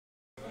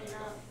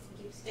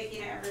sticky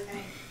to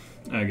everything.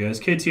 Alright guys,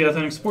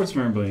 KTAuthentics Sports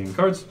Memorabilia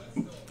cards.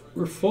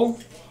 We're full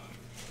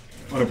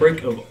on a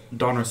break of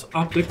donruss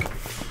optic.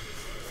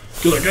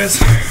 Good luck guys.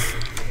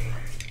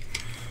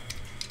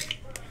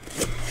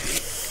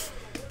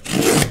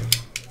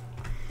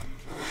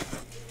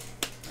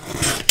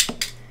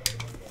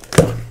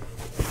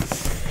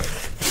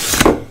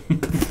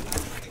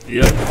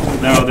 Yep.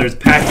 Now there's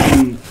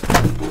packing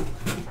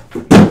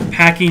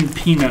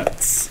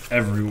peanuts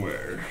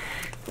everywhere.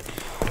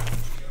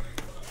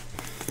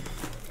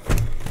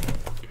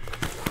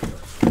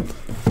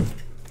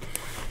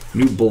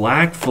 New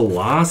black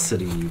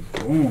velocity.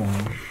 Boom.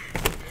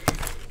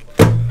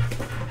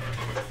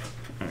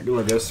 Alright, good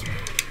luck guys.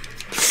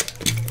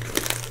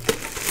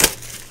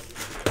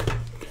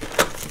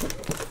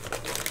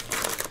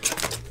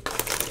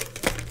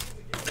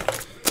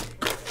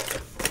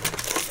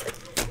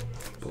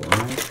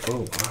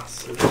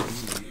 Velocity.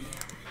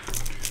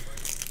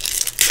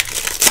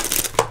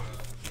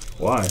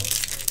 Why?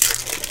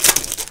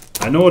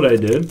 I know what I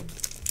did.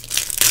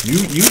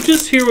 You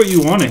just hear what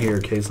you want to hear,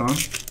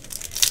 Kason.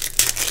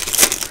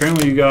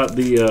 Apparently you got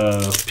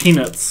the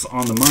peanuts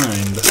on the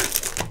mind.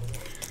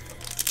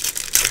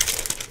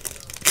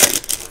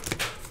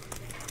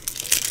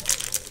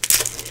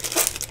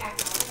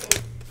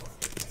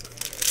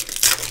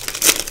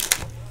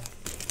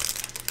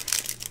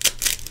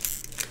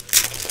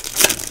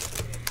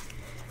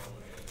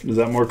 Is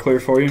that more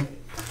clear for you?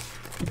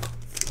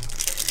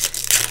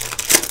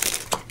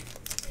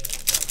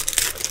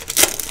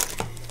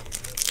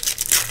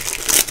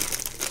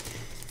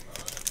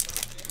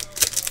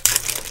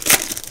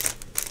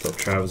 What's up,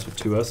 Travis with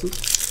 2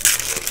 S's?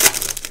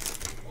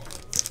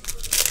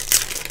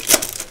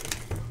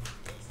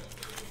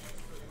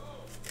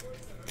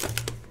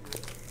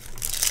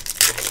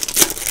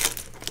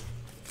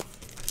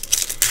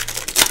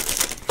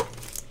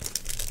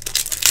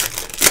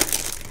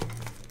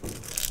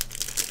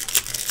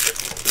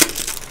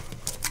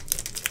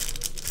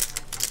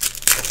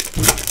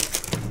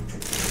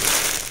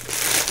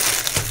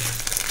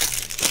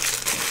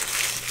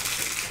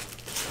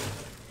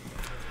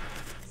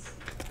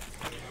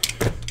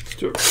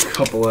 Do a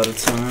couple at a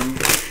time.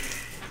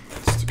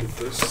 Let's get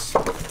this.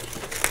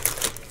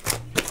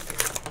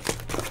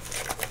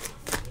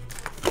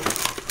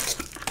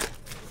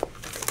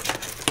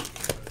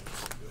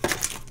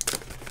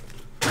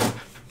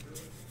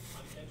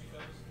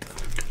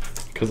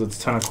 Because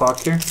it's 10 o'clock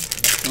here?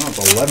 Oh,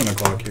 it's 11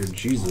 o'clock here.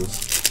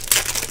 Jesus.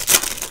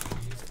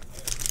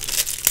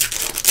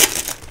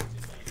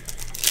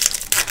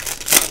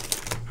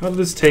 How did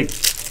this take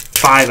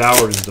 5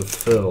 hours to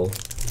fill?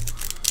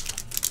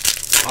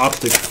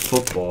 Optic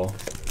football.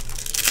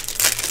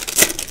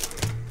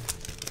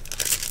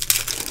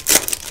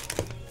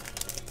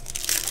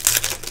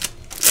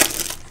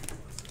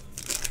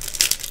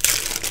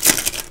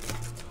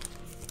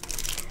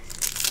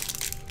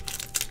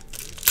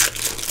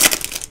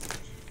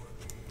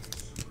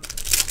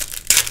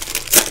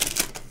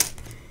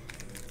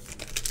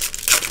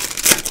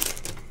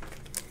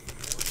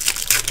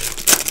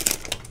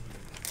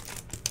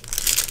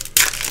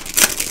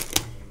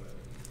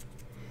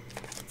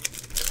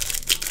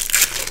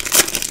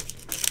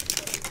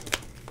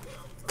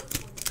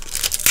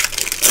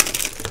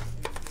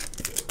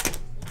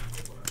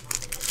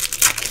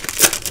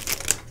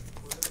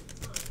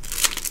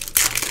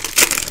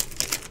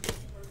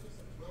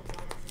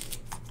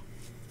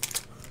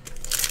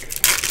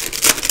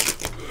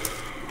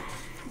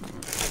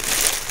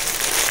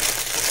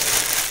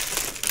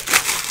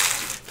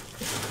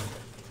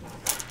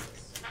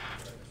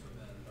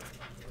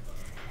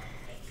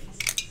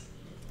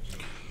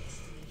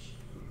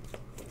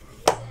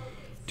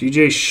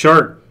 DJ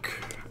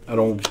Shark at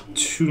old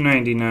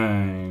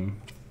 $2.99.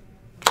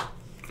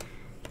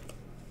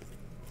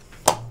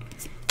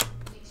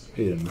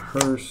 Hayden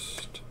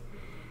Hurst.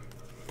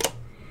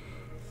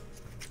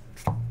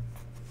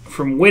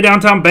 From way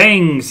downtown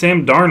Bang,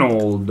 Sam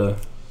Darnold.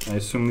 I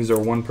assume these are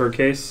 1 per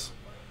case.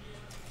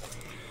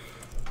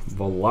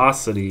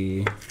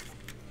 Velocity.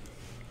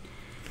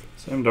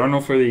 Sam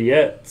Darnold for the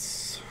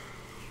Jets.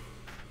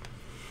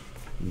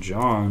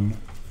 John.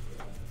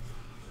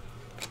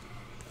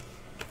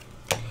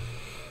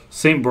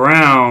 St.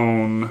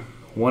 Brown,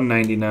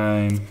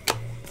 $1.99.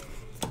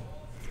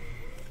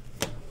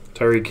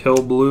 Tyreek Hill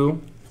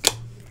blue.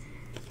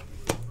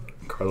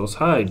 Carlos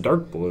Hyde,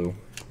 dark blue.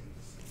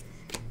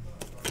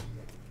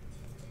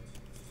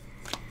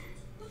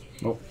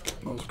 Nope,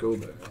 let's go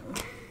there.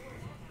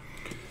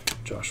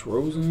 Josh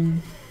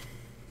Rosen.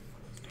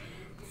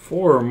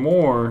 4 or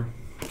more.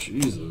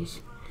 Jesus.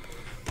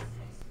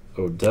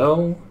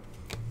 Odell.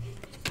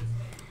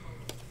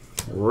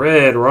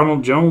 Red,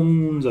 Ronald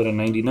Jones at a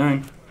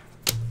 99.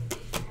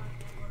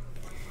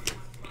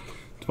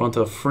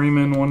 Devonta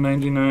Freeman,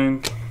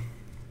 $1.99.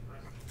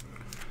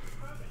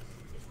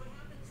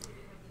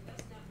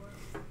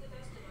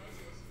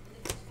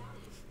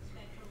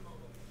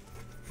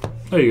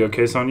 There you go,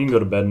 Kason. You can go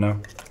to bed now.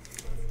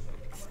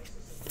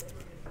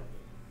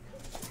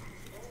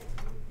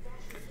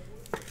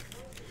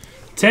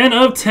 10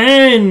 of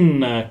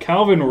 10.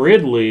 Calvin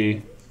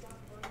Ridley.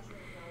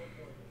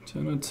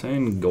 10 of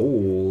 10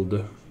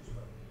 gold.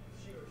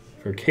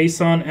 For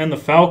Kason and the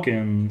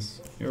Falcons.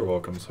 You're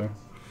welcome, sir.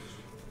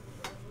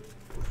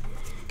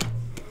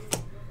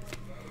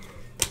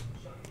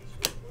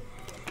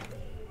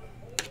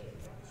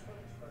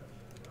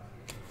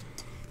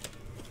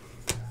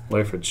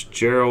 Larry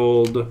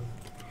Fitzgerald.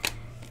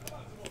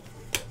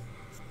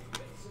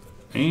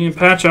 And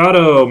patch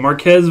auto.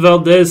 Marquez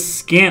Valdez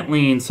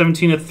Scantling.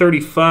 17 of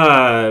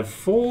 35.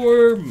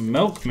 For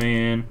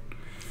Milkman.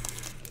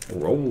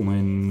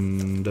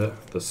 Roland.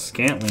 The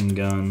Scantling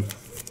gun.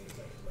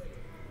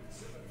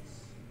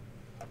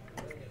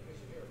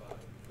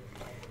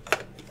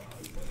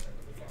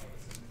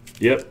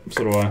 Yep,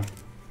 so do I.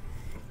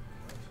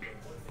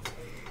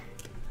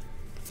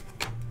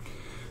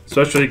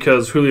 Especially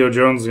because Julio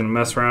Jones is going to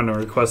mess around and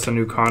request a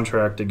new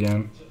contract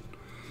again.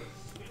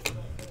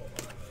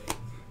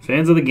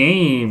 Fans of the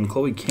game,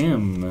 Chloe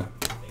Kim.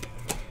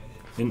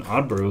 In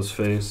Oddbro's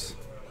face.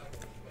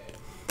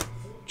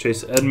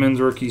 Chase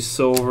Edmonds, rookie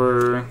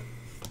silver.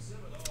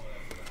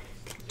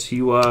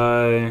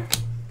 T.Y.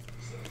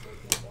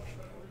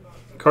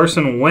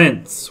 Carson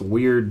Wentz,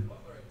 weird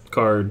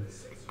card.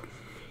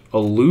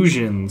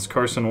 Illusions,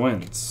 Carson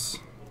Wentz.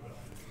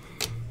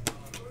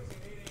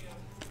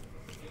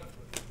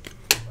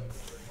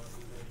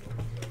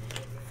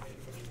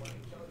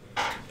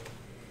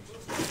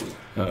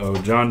 Uh-oh,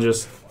 John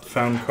just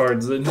found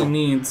cards that he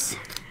needs.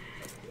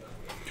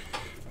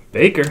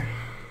 Baker.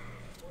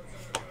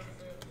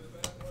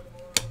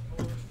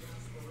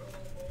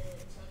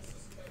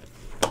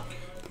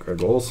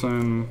 Greg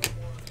Olson.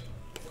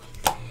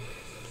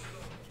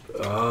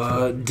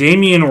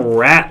 Damian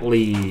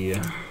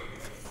Ratley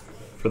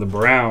for the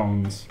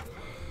Browns.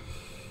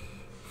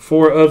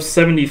 4 of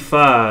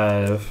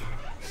 75.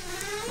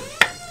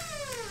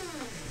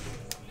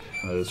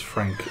 That is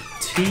Frank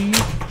T.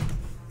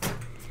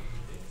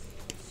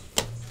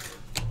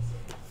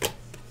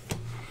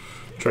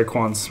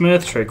 Traquan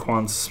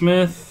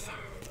Smith.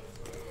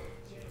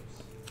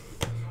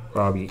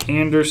 Robbie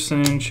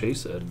Anderson.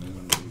 Chase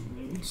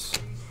Edmonds.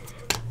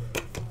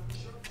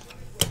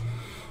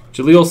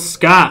 Jaleel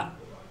Scott.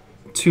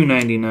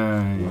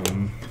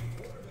 $2.99.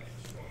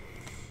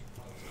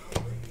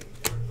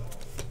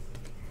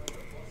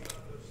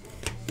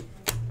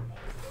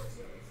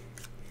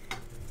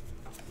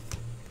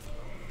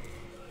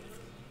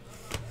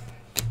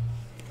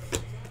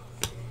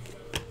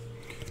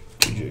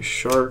 DJ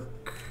Shark.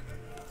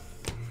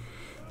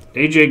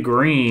 AJ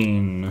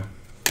Green.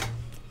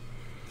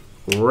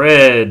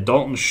 Red.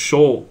 Dalton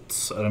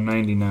Schultz out of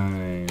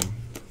 99.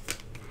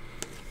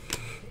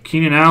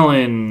 Keenan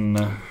Allen.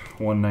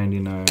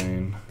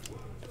 199.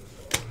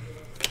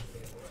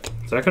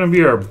 Is that going to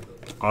be our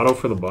auto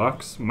for the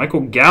box? Michael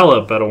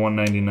Gallup out of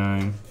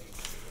 199.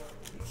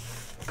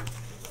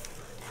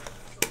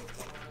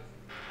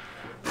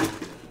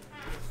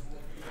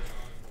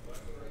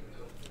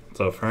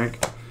 What's up, Frank?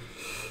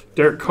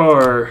 Derek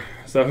Carr.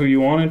 Is that who you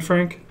wanted,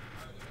 Frank?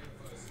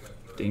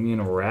 Damian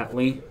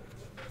Ratley.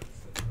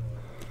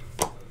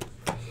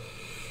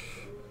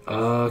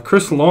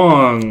 Chris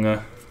Long.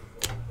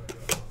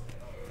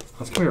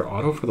 That's gonna be your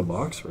auto for the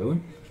box,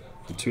 really?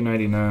 For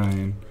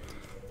 $2.99.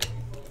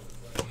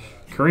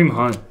 Kareem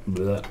Hunt.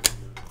 Blech.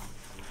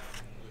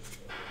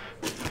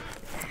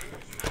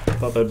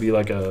 Thought that'd be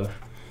like a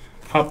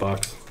hot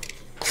box.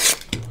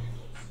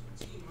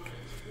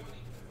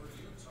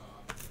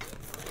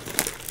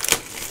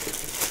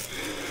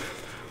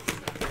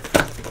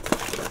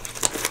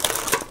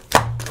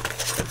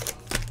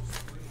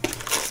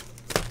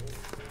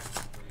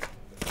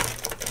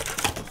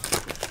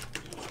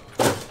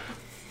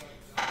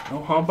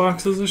 No hot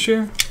boxes this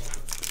year?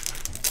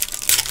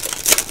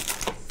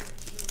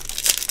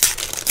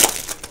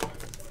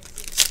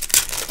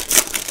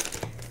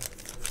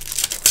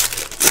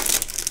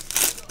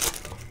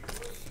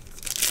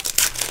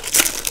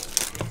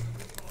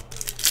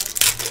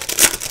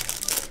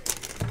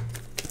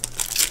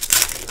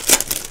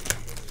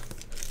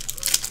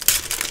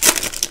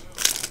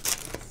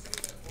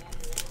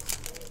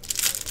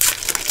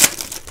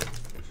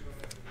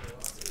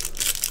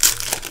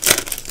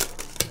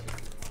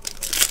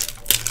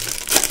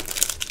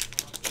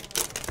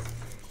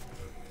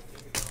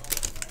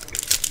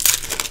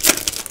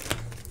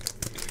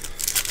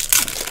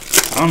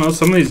 I don't know,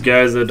 some of these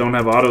guys that don't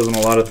have autos and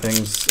a lot of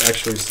things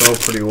actually sell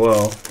pretty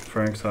well,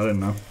 Frank, so I didn't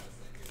know.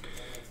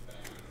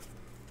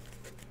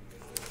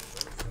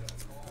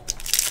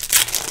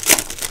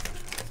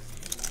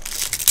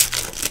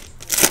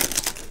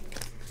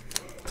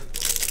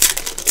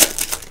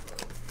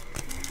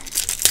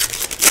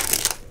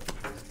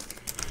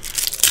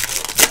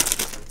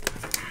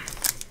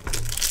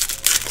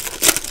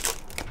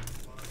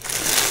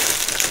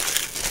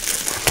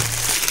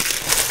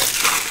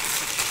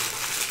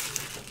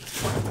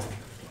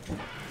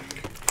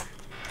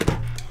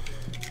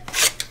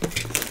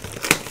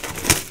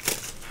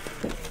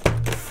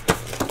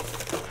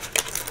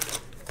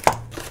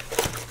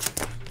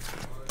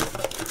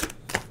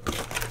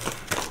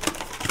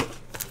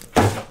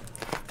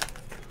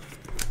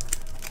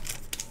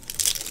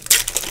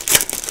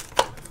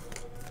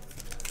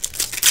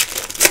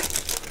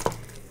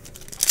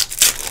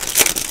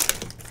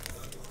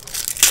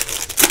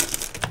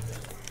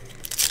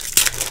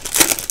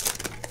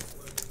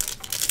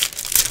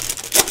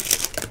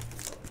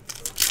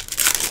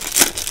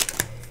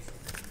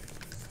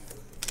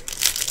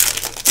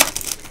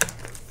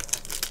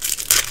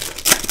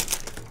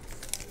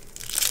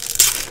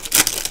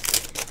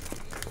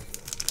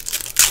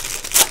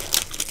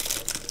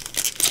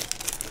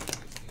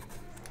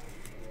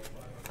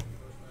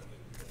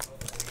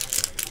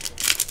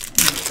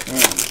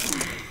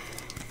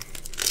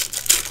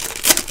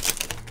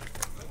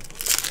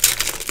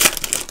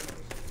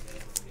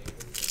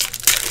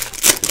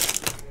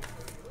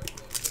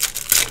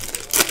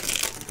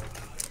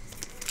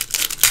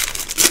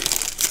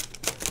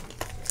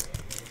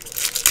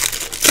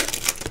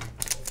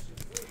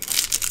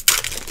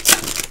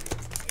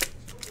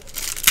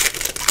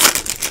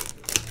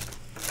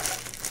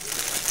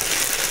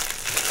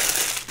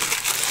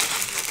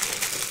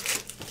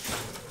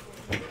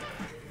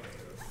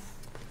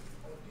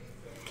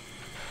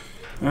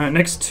 All right,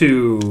 next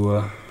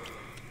two.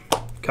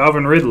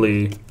 Calvin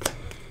Ridley.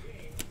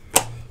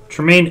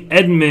 Tremaine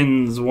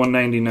Edmonds,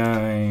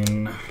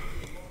 199.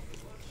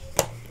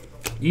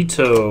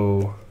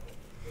 Ito.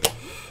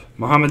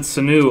 Mohamed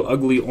Sanu,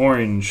 ugly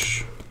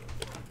orange.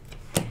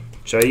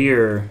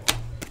 Jair.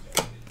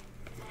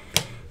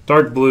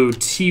 Dark blue,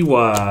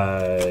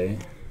 T.Y.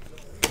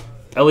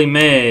 Ellie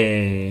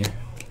Mae.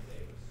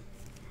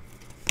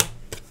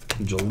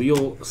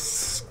 Jaleel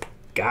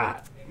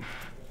Scott.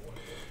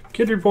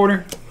 Kid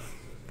Reporter.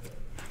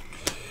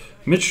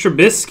 Mitch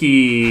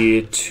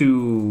Trubisky,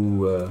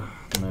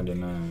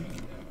 299.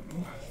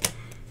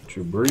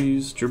 Drew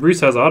Brees. Drew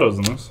Brees has autos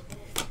in this.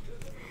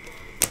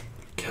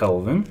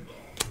 Kelvin.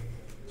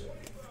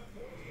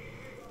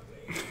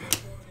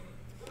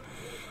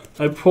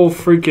 I pull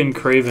freaking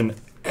Craven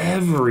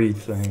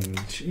everything.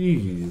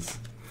 Jeez.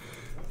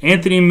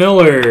 Anthony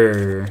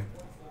Miller.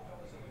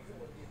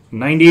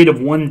 98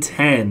 of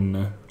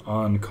 110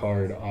 on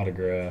card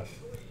autograph.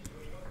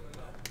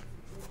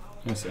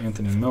 That's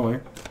Anthony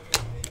Miller.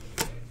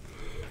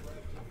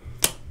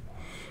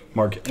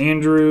 Mark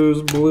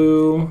Andrews,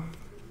 blue.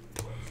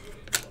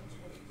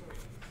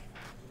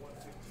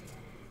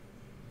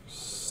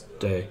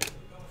 Stay.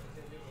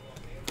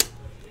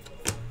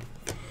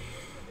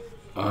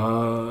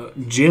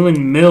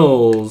 Jalen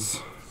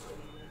Mills,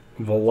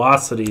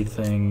 velocity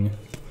thing.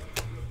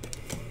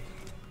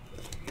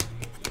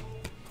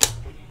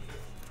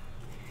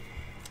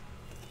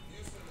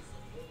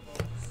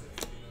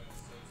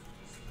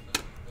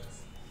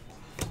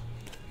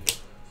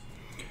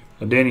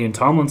 Danian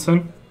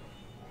Tomlinson,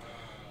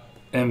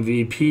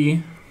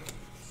 MVP.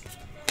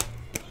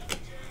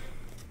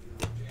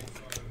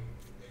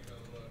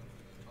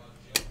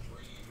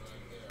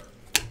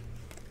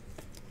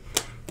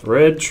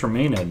 Red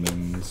Tremaine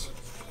Edmonds.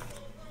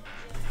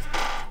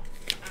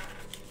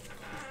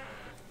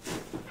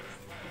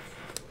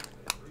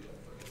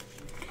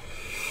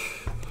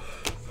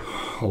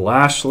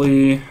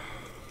 Lashley.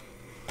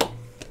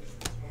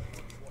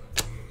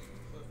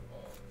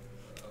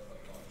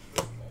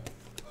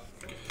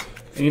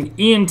 And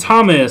Ian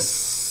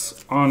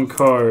Thomas on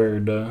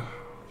card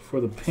for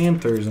the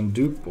Panthers and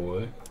Duke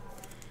Boy.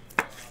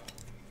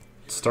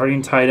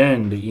 Starting tight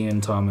end,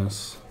 Ian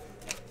Thomas.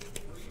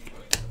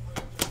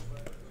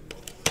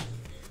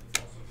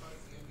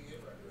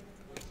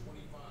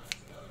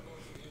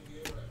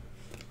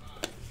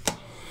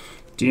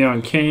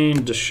 Deion Kane,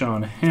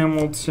 Deshaun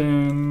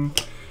Hamilton,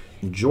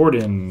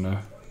 Jordan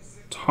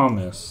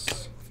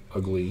Thomas,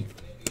 ugly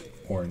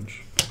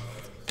orange.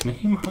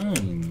 Naheem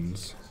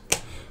Hines.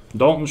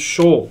 Dalton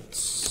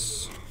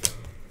Schultz.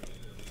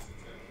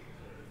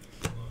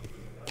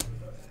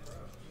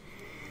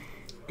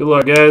 Good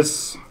luck,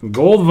 guys.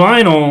 Gold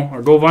vinyl.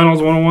 Are gold vinyls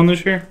 101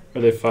 this year? Or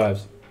are they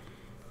 5s?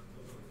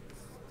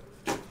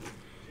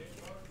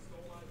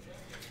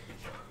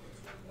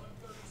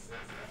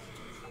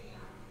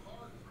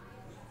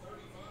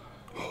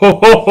 Ho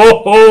ho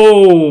ho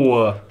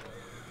ho!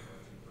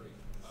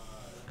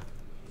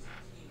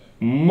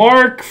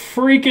 Mark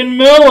freaking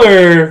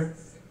Miller.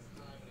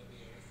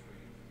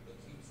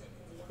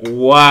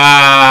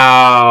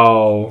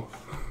 Wow.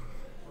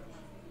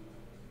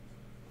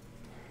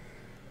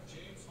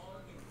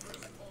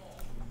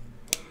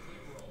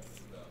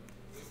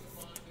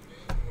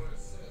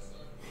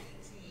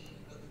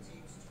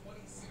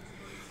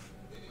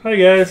 Hi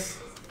guys.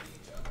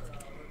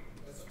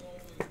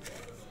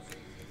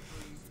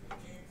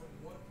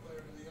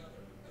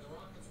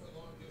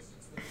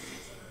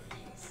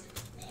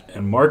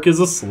 And Mark is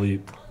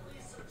asleep.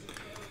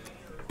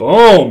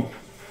 Boom.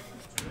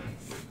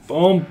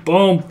 Boom,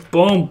 boom,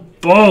 boom,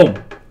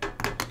 boom.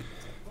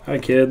 Hi,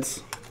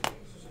 kids.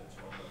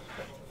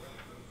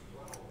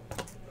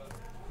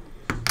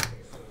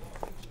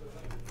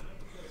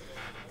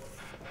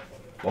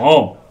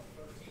 Boom.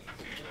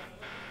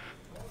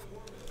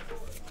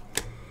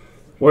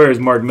 Where is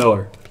Mark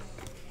Miller?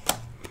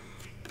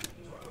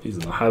 He's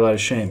in the highlight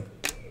of shame.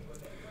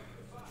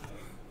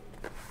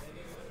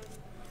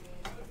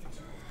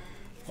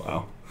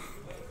 Wow.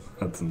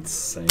 That's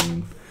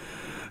insane.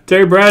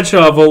 Terry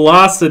Bradshaw,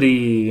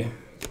 velocity.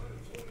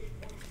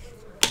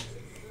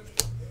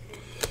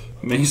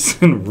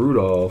 Mason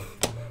Rudolph.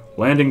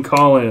 Landon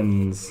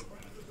Collins.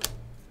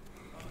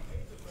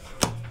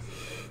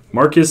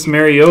 Marcus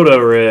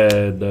Mariota,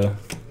 red.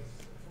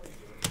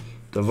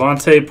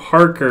 Devontae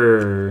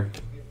Parker.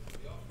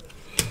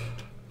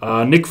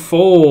 Nick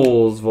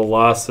Foles,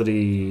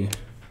 velocity.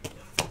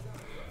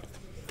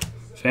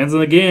 Fans in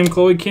the game,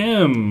 Chloe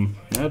Kim.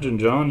 Imagine,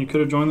 John, you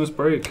could have joined this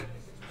break.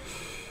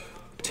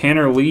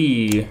 Tanner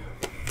Lee.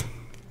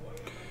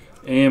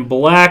 And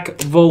black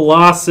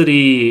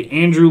velocity.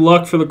 Andrew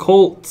Luck for the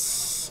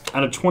Colts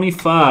out of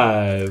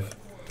 25.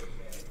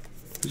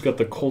 Who's got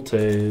the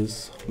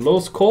Coltes?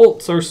 Los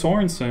Colts are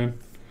Sorensen.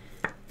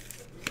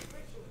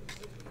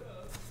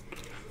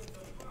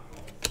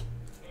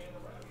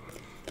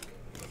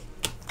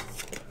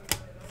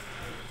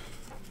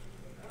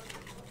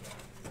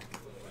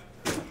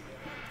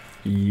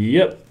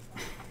 Yep.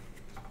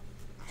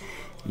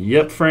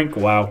 Yep, Frank.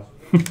 Wow.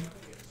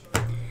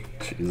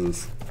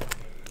 Jesus.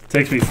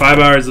 Takes me 5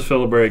 hours to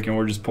fill a break, and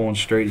we're just pulling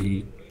straight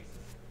heat.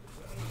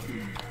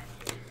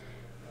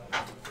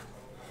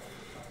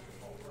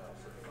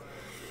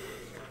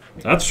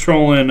 That's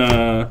trolling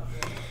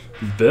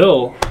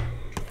Bill.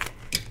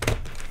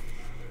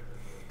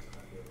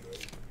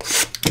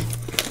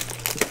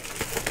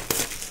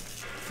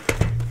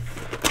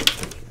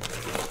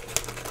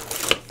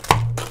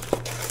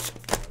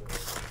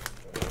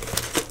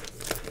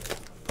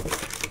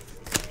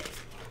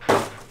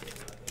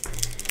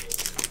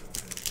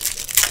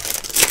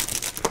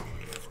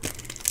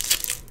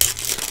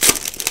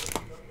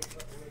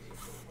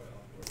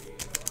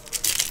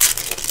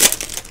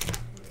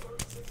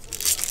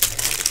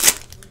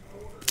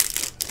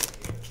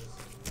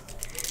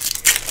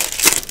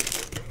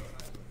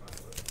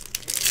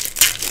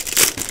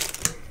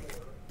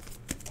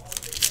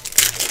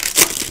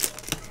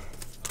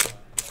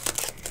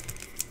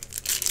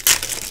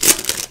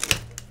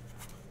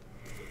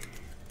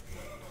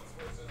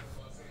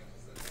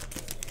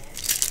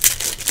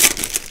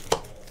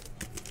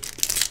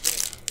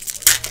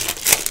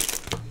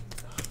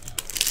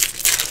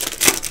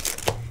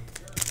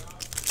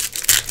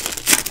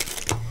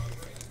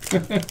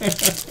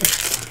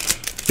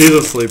 He's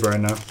asleep right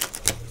now.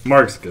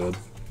 Mark's good.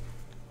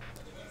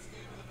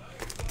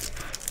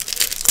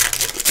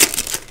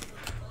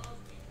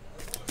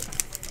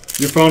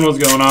 Your phone was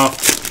going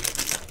off.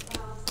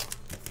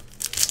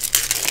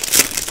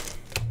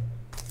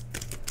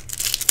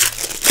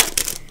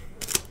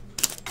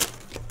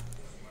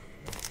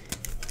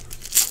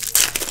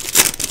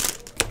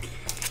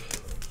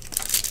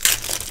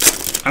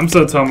 I'm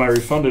so telling him I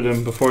refunded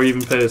him before he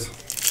even pays.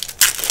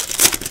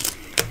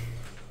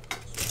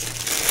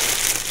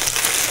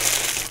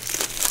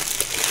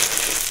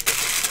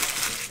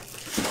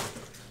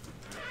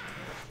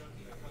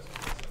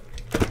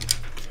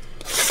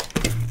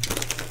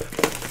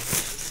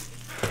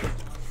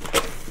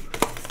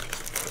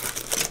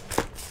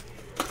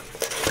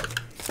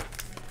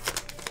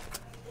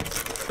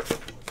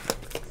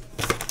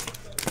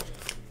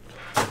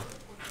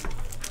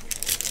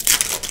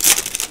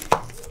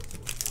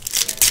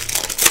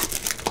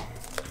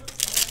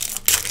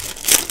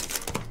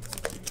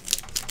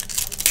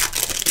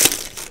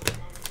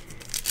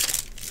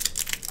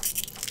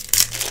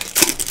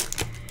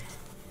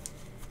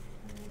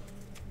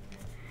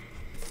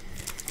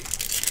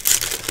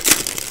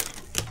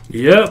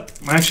 Yep,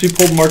 I actually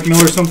pulled Mark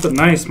Miller something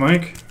nice,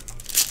 Mike.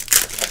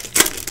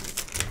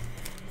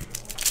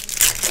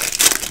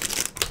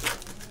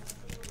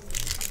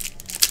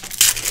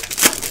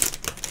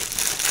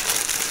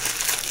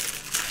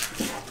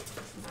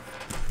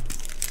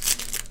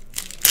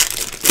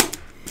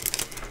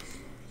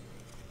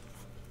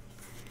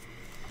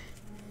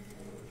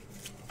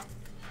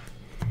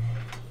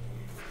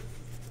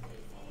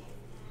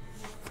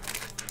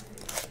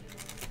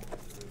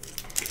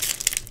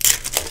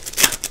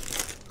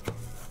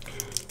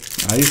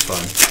 He's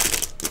fine.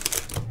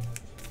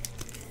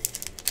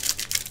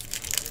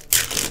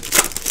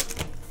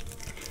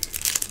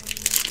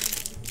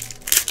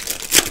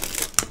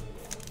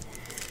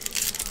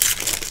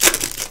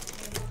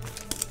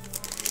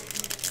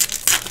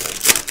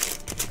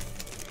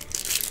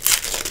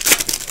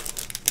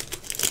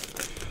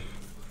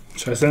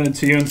 Should I send it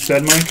to you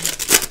instead, Mike?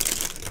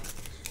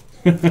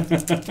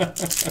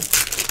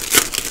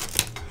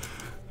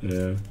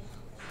 Yeah.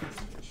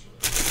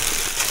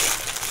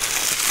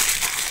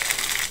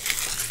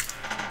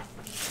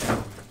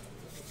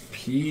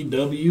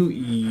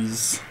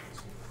 PWEs.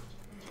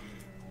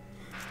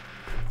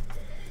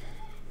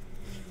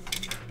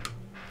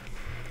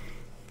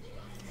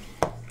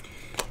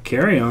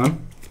 Carry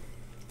on.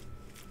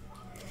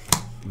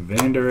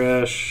 Van Der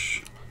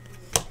Esch.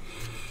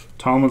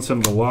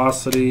 Tomlinson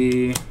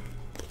Velocity.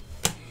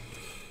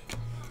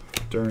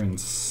 Duran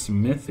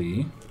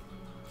Smithy.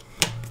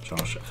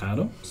 Josh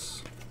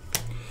Adams.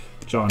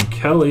 John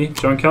Kelly.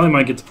 John Kelly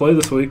might get to play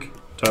this week.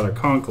 Tyler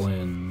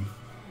Conklin.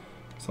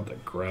 It's not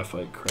that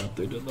graphite crap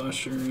they did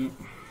last year.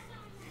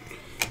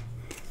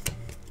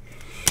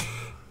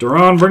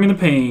 Duran bringing the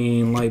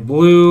pain. Light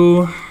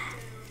blue.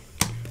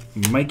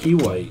 Mikey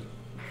White.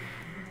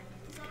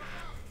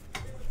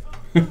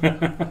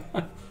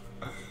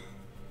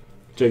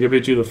 Jacob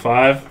hit you the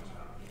 5.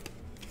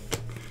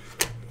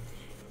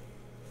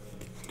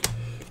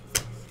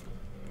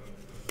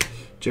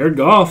 Jared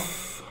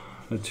Goff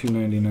at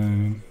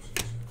 $2.99.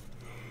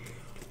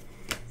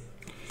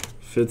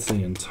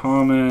 Fitzy and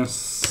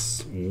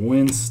Thomas.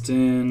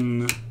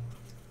 Winston.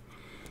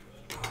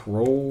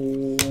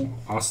 Prohl.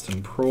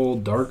 Austin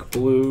Prohl. Dark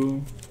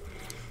blue.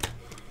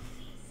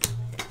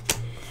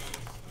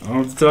 I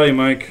don't have to tell you,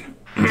 Mike.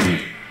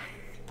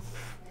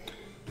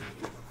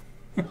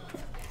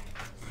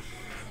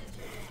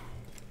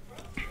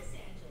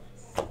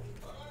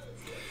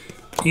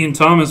 Ian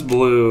Thomas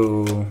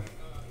blue.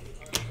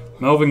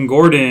 Melvin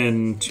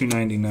Gordon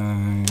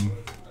 $2.99.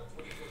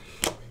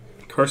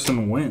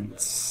 Carson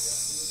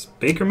Wentz.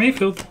 Baker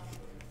Mayfield.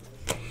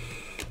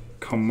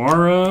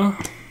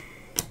 Kamara.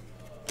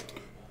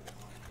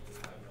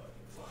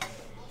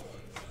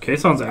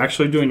 Kayson's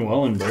actually doing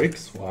well in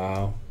breaks.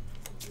 Wow.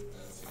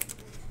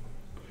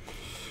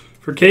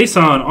 For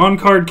Kayson,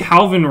 on-card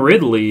Calvin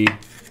Ridley.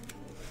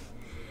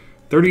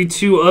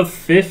 32 of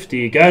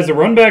 50. Guys, the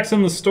run back's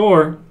in the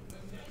store.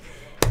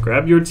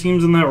 Grab your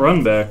teams in that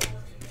run back.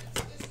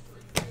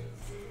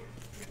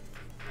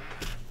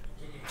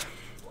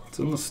 It's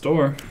in the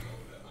store.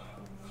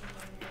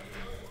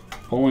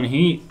 Pulling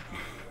heat.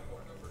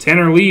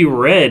 Tanner Lee,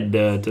 red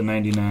to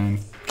 99.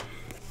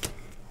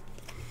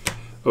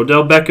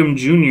 Odell Beckham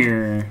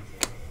Jr.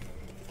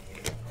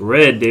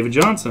 Red, David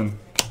Johnson.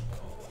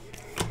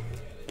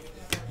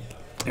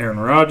 Aaron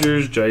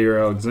Rodgers,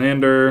 Jair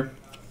Alexander.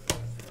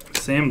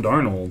 Sam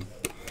Darnold.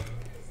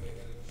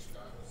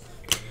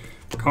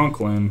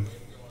 Conklin.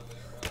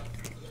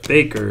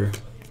 Baker.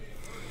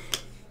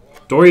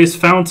 Dorius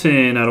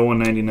Fountain out of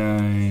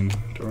 199.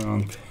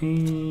 Deron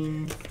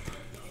Payne.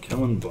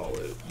 Kellen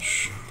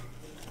Ballage.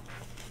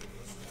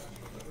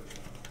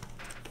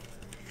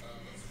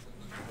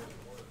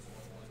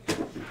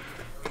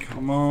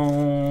 Come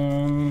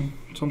on.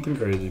 Something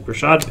crazy.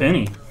 Rashad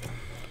Penny.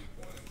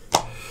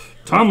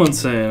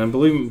 Tomlinson. I'm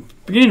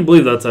beginning to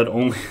believe that's that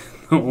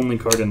only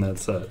card in that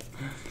set.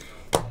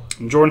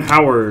 Jordan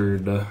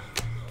Howard.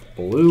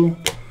 Blue.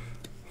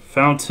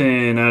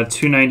 Fountain out of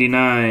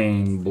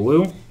 299.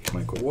 Blue.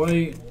 Michael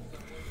White.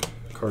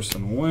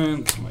 Carson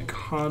Wentz. Mike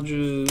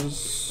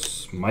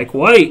Hodges. Mike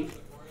White.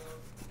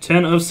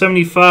 10 of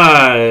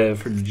 75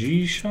 for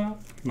G-Shock.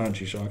 Not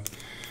G-Shock.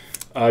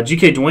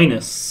 GK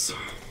Duenas.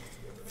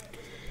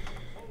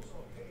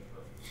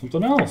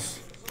 Something else.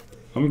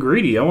 I'm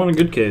greedy. I want a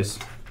good case.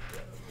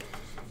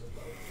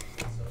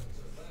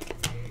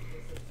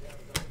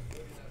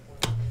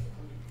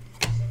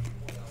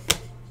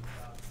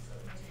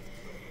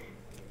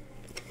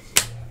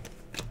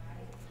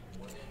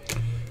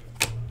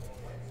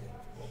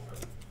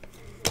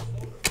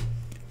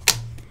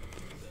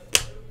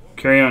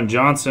 Kerryon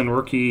Johnson,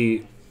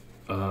 rookie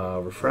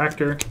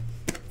refractor.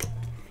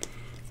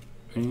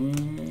 Or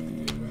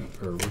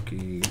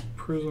rookie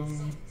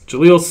prism.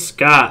 Jaleel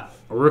Scott,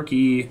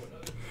 rookie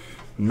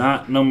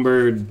not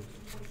numbered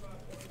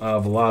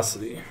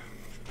velocity.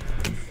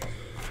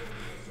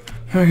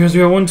 Alright guys,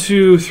 we got 1,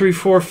 2, 3,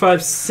 4,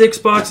 5, 6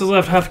 boxes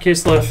left, half a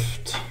case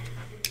left.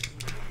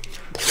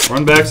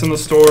 Runbacks in the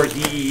store,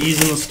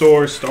 EE's in the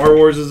store, Star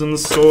Wars is in the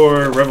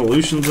store,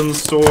 Revolution's in the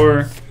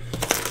store.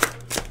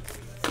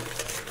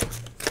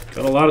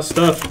 Got a lot of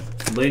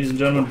stuff, ladies and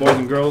gentlemen, boys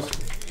and girls,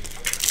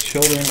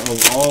 children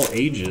of all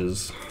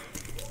ages.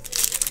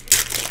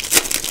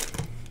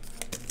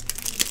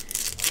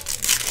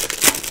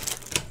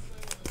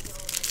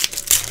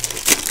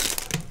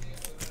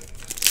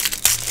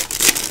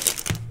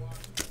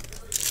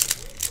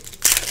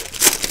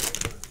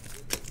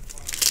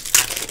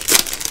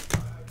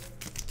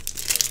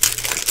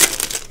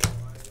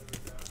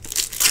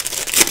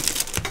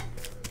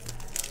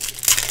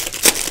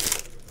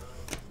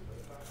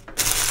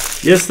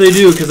 Yes, they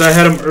do, because I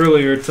had them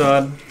earlier,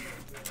 Todd.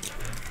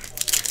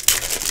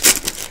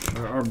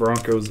 There are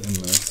Broncos in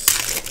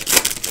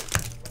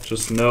this.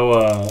 Just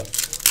no,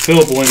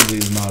 Philip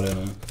Lindsay's not in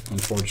it,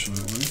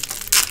 unfortunately.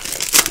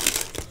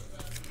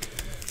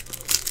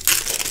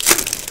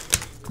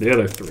 The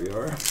other 3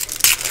 are.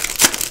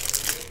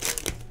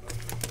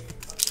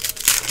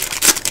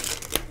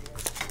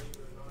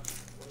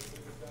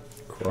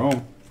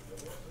 Chrome.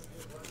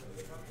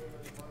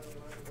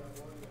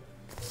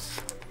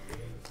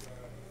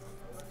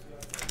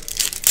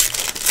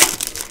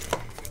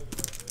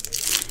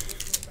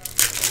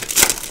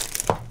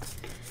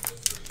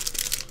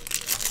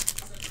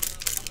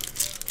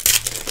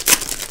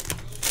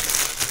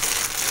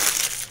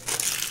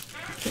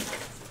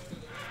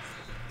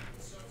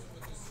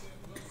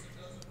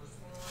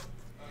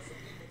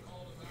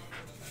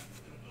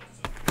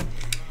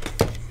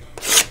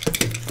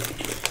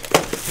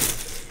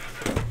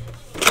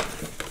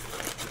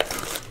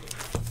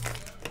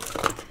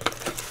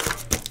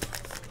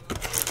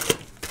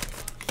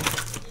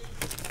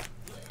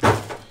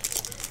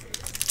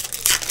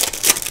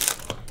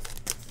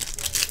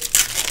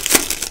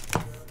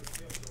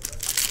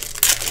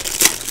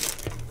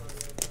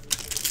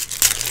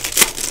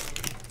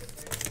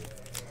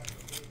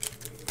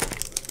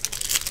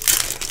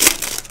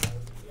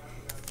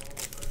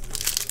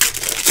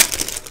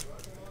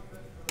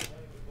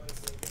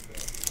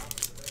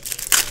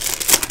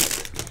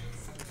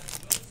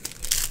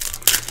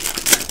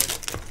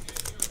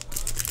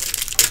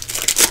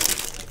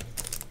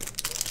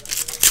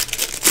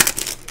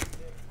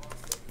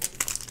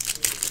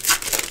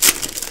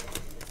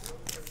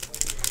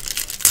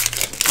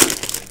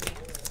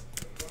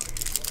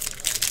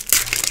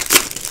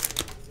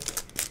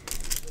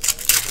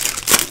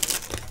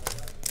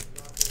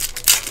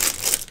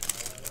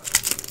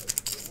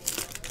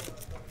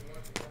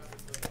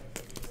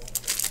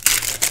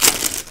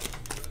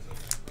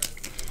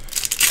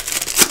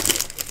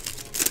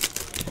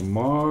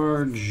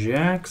 Lamar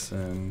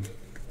Jackson.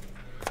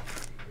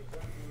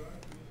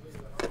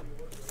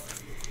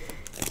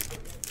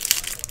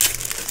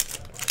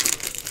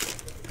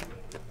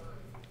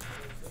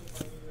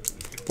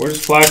 Where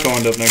does Flacco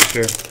end up next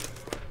year?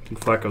 I think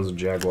Flacco's a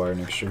Jaguar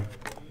next year.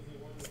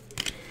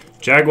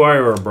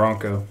 Jaguar or a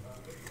Bronco?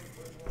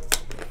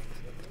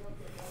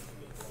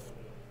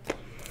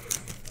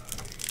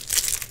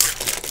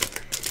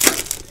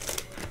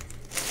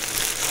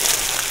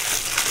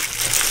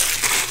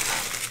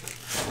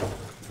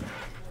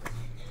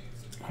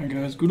 Alright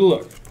guys, good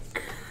luck.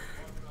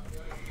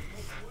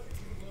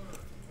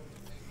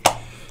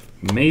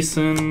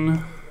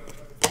 Mason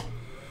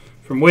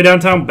from way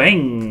downtown,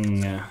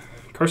 bang!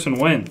 Carson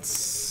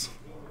Wentz.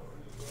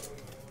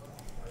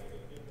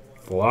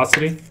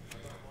 Velocity.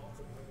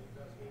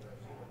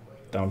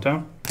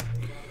 Downtown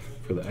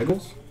for the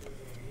Eagles.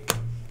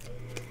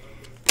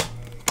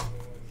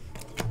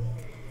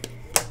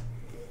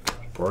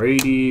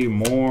 Brady,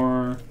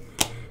 Moore,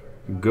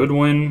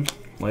 Goodwin,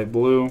 light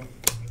blue.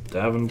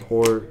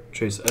 Davenport,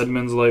 Chase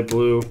Edmonds, light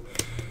blue.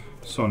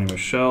 Sony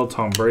Michel,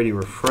 Tom Brady,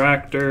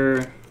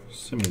 refractor.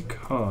 Simi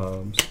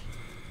Cubs.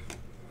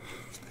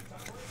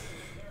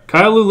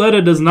 Kyle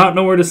Luletta does not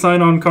know where to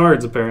sign on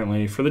cards,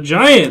 apparently. For the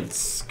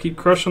Giants. Keep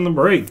crushing the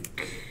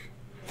break.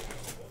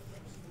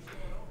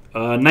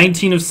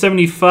 19 of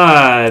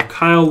 75.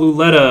 Kyle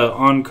Luletta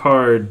on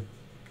card.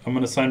 I'm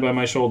going to sign by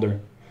my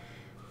shoulder.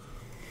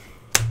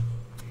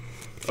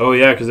 Oh,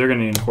 yeah, because they're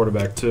going to need a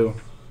quarterback, too.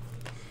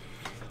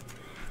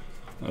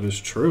 That is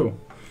true.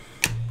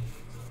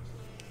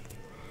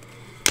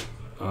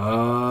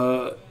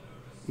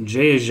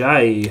 Jay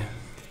Ajayi.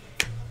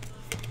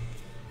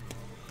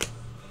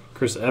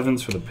 Chris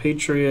Evans for the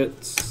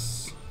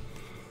Patriots.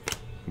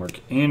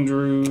 Mark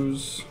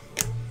Andrews.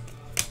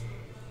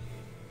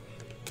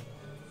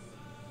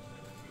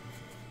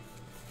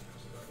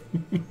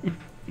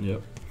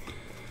 Yep.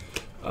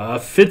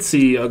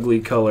 Fitzy, ugly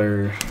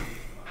color.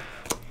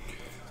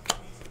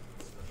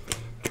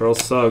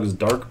 Charles Suggs,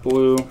 dark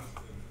blue.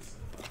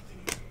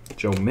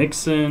 Joe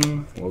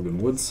Mixon, Logan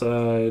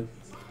Woodside,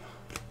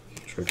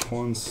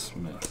 Traquan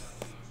Smith.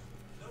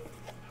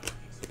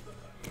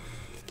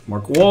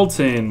 Mark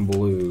Walton,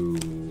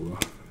 blue.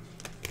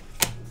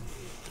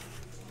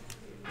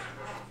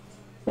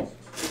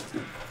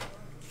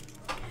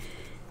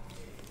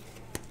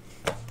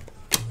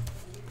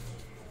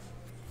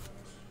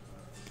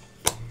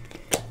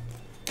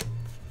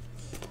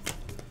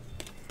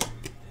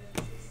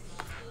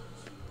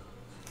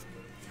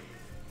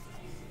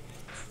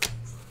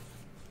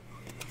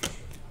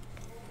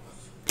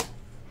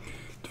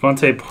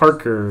 Devontae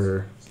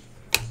Parker.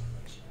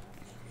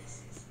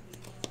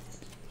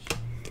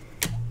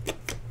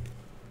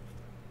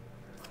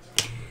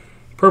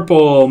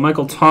 Purple,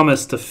 Michael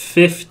Thomas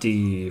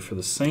 /50 for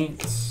the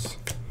Saints.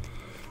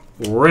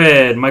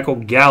 Red, Michael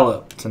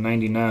Gallup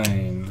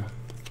 /99.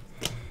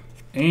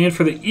 And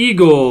for the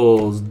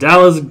Eagles,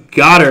 Dallas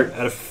Goedert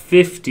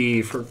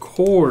 /50 for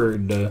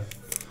Cord.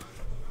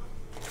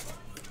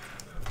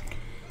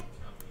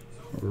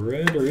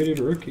 Red rated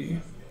rookie.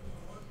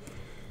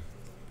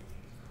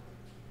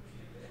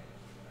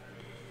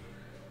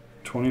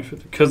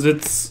 Because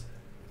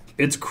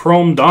it's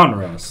Chrome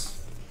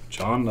Donruss,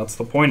 John. That's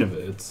the point of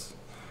it. It's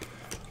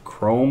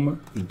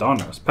Chrome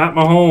Donruss. Pat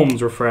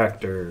Mahomes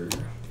refractor.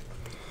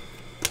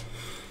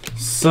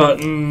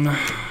 Sutton,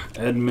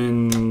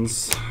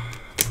 Edmonds.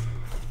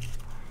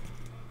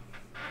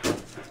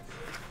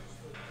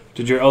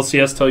 Did your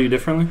LCS tell you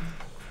differently?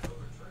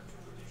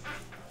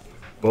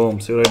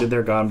 Boom. See what I did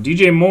there? Got him.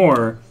 DJ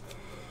Moore.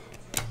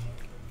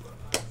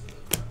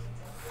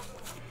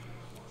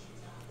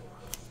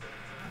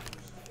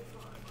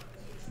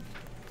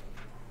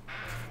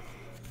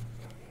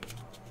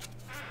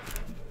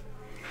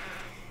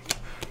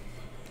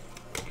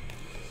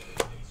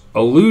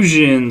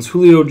 Illusions,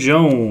 Julio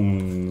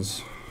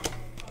Jones,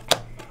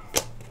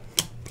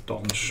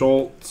 Dalton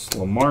Schultz,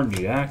 Lamar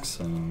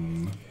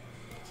Jackson,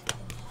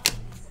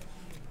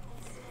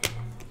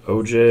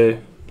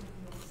 OJ,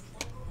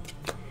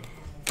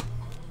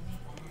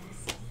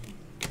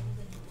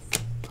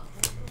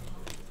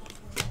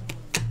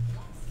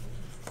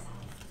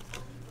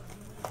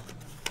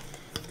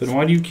 then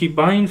why do you keep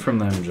buying from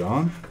them,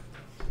 John?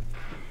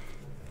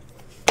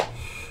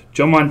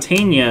 Joe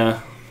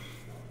Montana.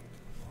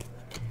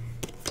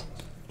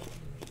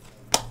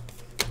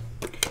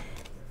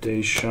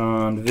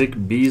 Deshaun,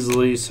 Vic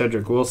Beasley,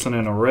 Cedric Wilson,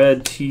 and a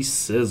red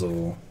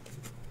T-Sizzle.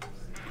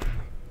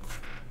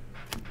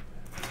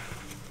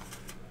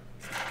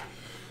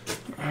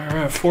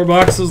 Alright, 4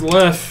 boxes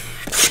left.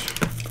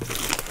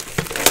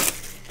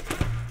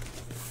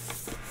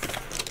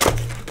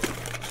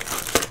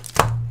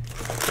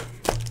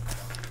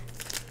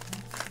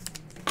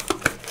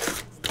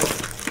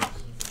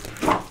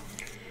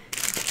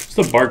 It's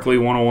the Barkley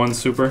 101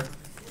 Super.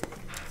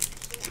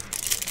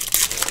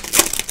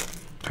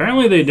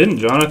 Apparently they didn't,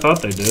 John. I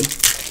thought they did.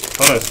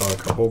 Thought I saw a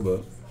couple,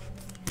 but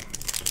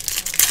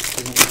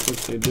doesn't look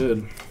like they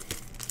did.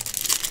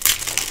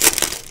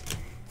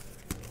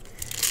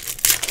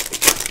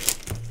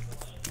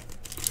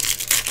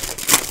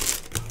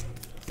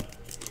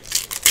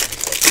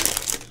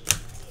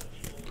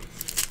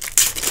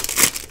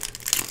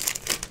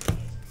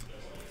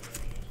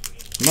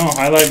 No,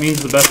 highlight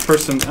means the best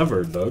person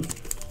ever, Doug.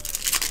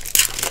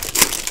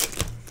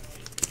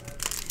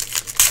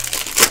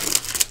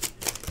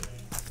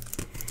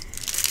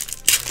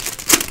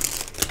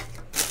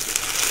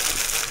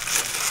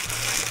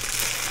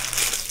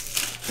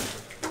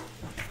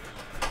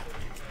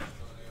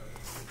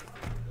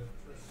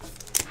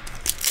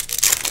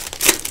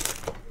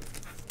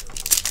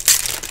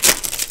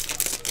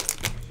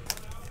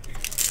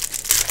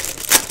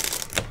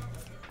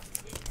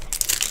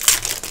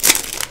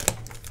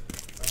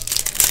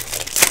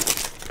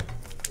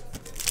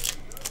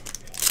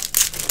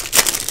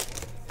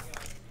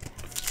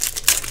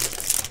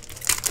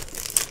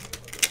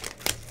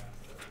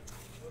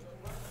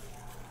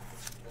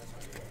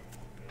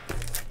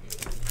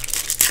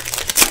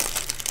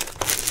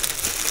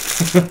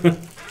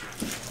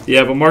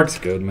 Yeah, but Mark's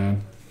good,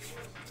 man.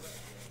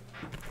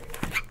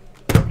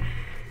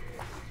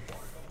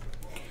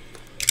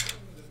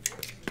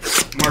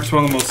 Mark's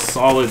one of the most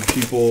solid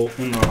people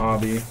in the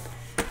hobby.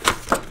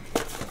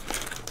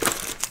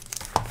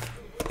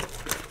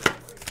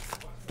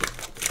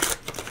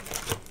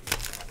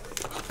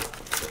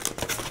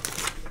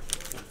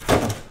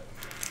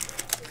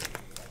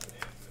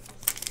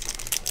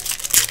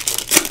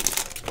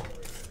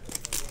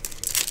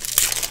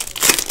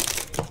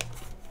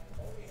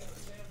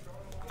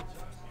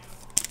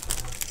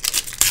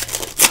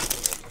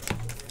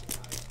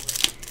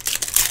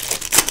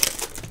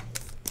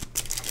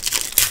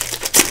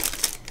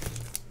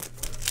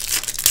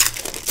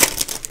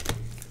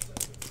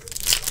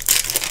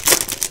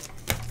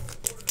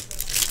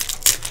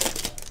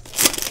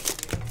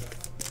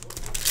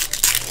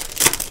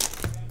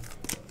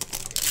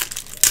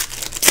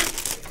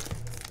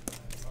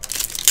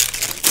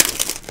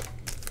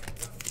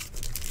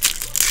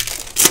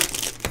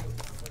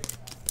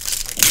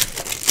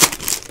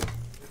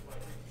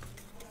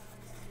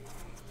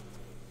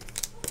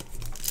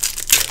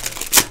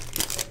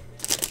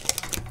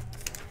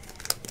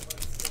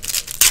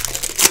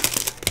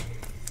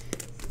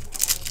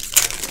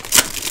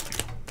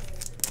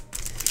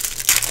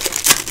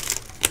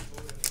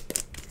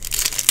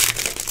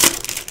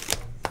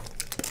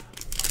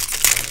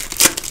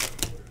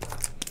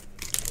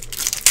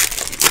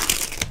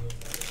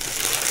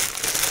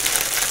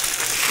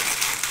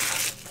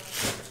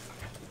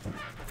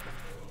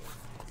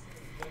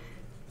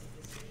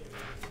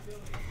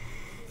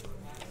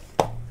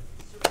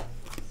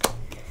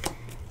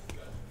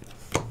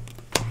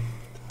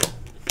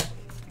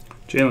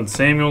 Jalen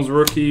Samuels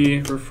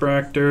rookie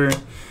refractor.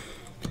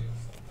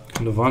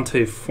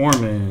 Devontae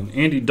Foreman.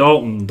 Andy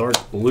Dalton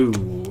dark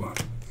blue.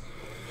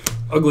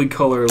 Ugly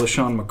color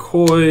LaShawn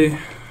McCoy.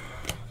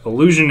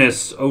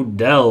 Illusionist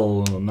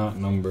Odell not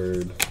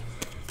numbered.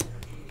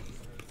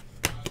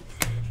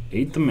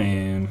 8 the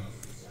man.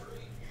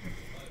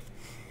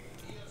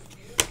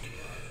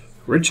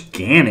 Rich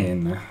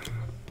Gannon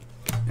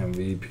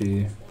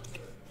MVP.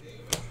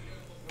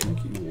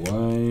 Mickey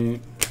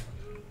White.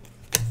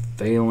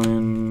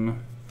 Thalen.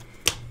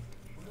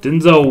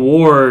 Denzel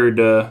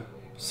Ward,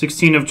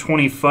 16 of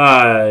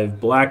 25,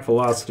 Black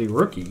Velocity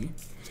rookie.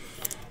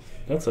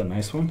 That's a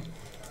nice one.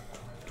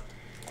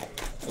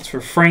 That's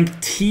for Frank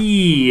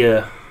T.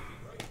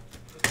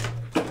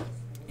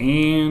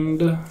 And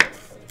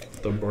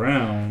the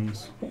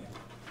Browns.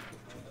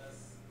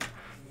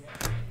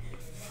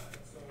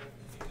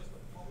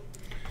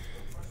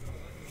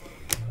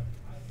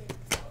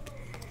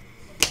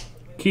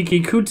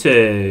 Kiki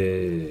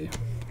Kute,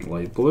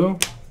 light blue.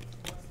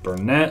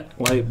 Burnett,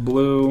 light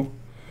blue.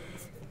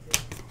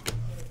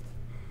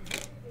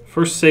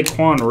 First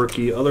Saquon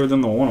rookie other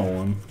than the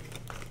 101.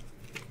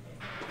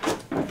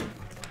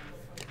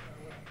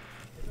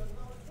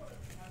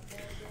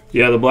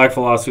 Yeah, the Black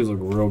Velocities look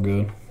real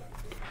good.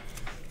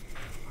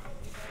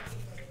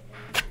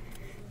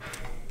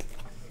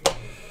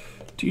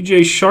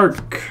 DJ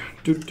Shark.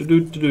 Just got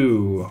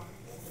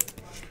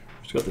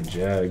the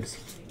Jags.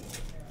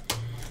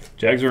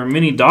 Jags are a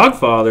mini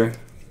Dogfather.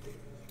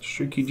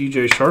 Streaky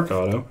DJ Shark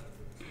auto.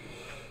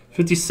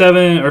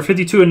 57 or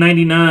 52 of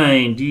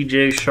 99.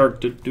 DJ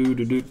Shark.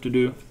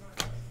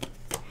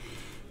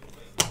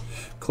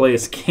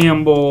 Calais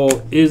Campbell,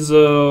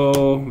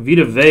 Izzo,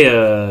 Vita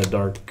Vea,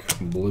 dark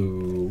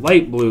blue,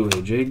 light blue,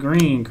 AJ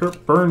Green,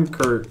 Kurt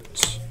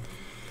Burnkert,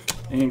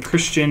 and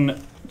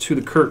Christian to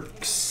the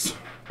Kirks.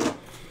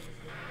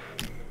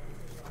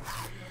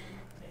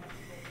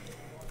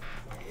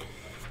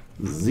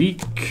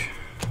 Zeke,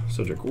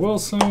 Cedric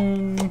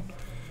Wilson,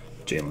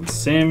 Jalen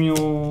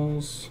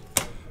Samuels,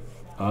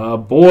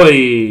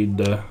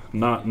 Boyd,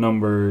 not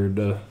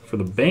numbered for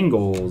the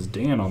Bengals.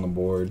 Dan on the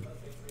board.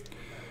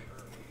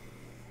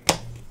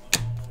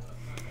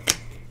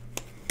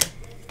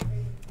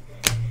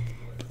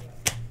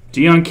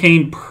 Deion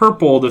Kane,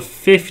 purple to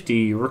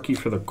 50, rookie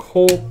for the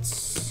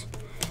Colts.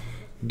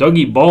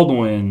 Dougie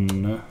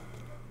Baldwin,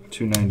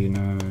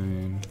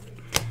 299.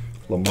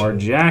 Lamar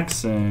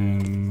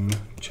Jackson,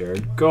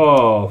 Jared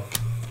Goff.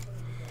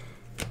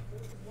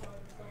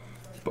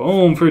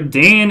 Boom for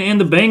Dan and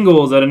the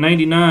Bengals out of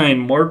 99.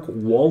 Mark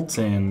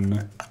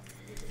Walton.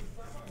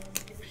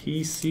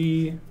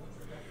 PC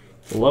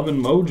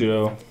 11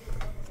 Mojo.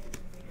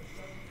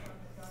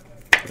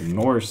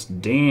 Norse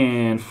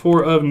Dan,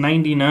 4 of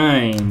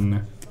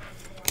 99.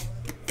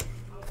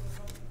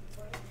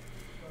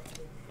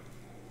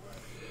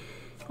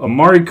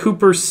 Amari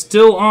Cooper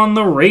still on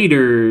the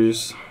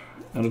Raiders.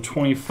 Out of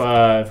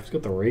 25. Who's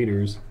got the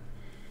Raiders?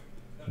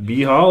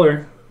 B.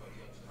 Holler.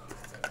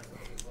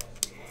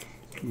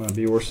 Might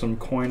be worth some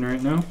coin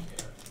right now.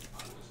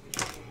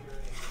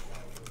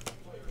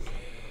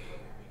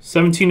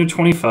 17 of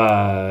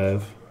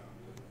 25.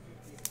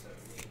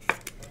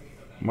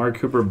 Amari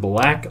Cooper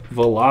Black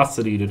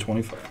Velocity to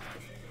 25.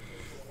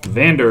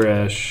 Vander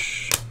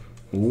Esch.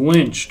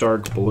 Lynch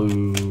Dark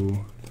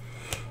Blue.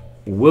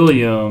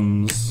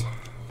 Williams.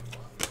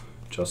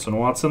 Justin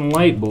Watson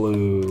Light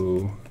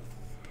Blue.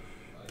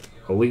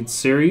 Elite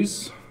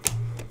Series.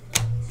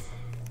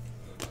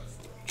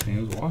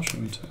 James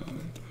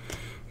Washington.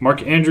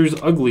 Mark Andrews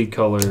Ugly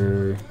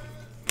Color.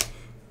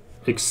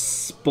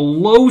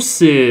 Explosive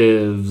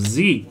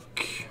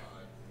Zeke.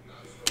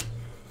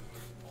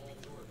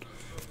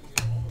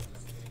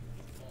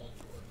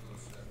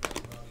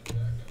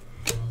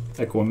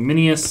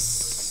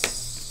 Equiminius.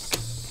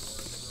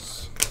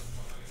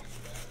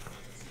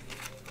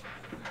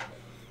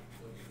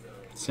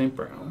 St.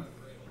 Brown.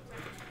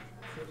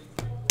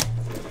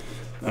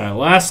 Alright,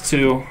 last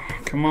two.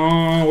 Come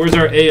on. Where's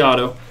our A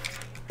auto?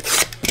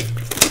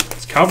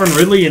 Is Calvin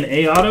Ridley an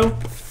A auto?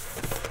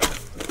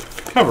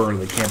 Calvin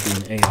Ridley can't be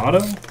an A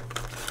auto.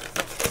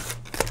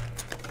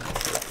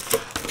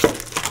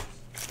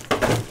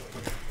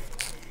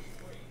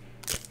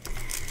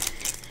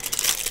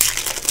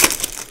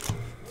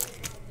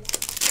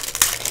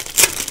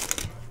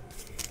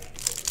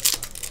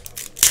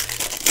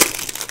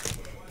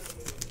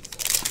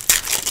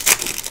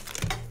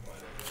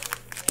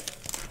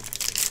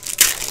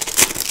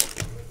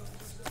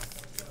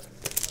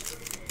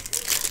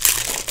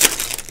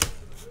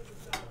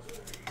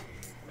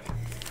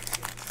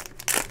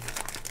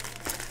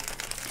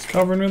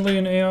 Calvin Ridley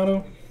and A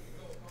auto?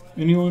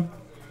 Anyone?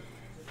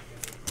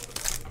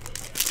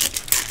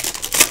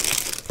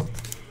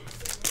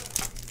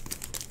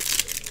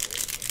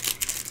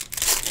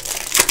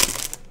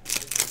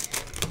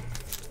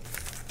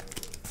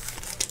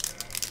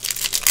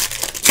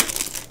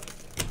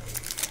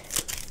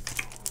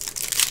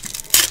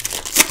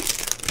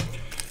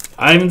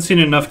 I haven't seen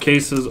enough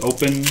cases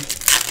open,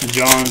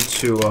 John,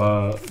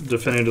 to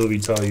definitively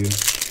tell you.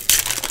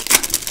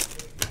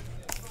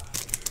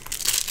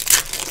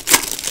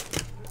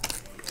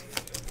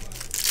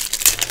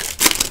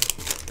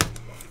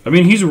 I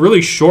mean, he's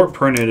really short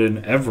printed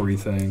in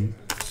everything,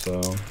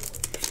 so.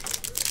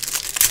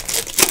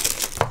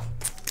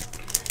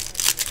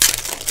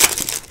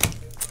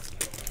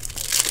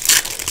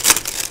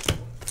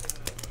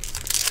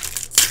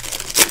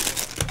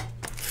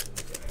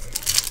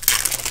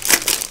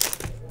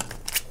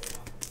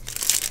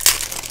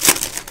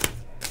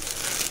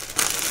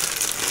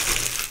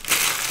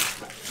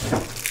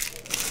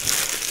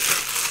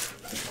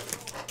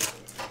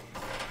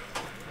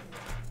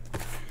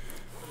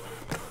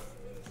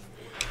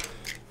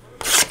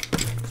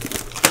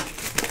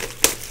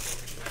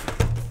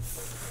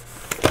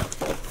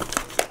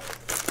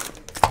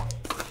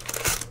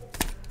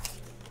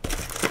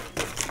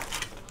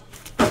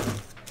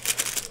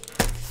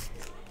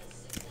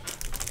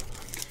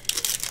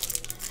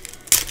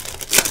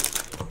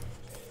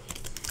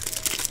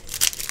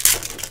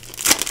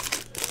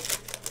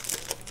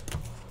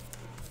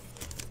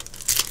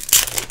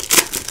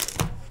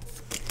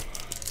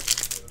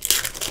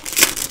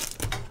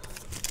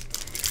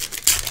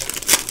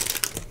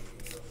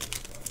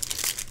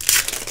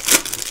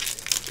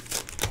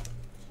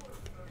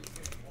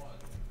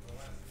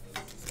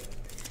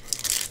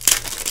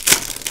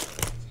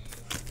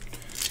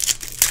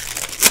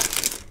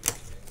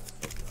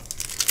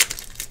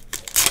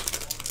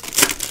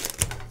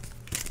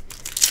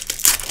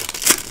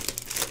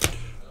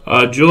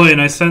 Julian,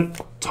 I sent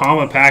Tom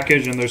a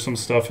package and there's some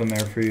stuff in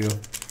there for you.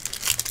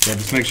 So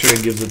just make sure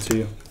he gives it to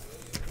you.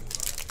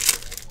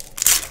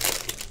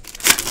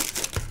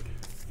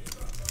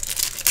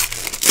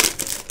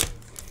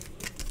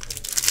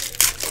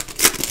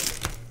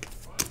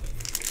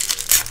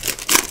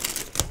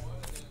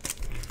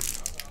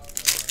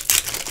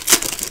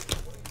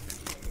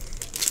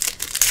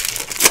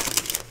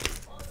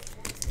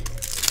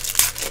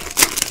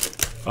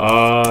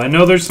 I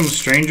know there's some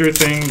Stranger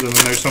Things and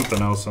then there's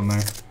something else in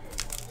there.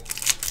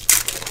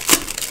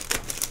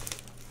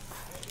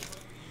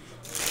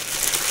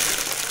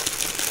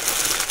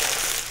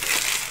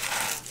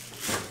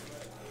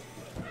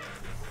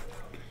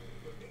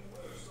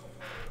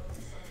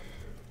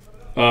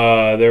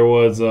 There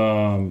was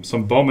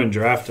some Bowman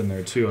draft in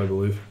there too, I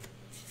believe.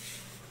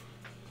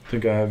 I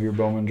think I have your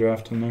Bowman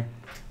draft in there.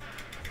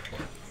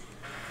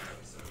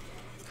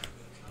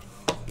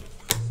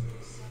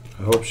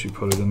 I hope she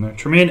put it in there.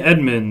 Tremaine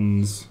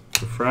Edmonds,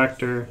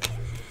 Refractor,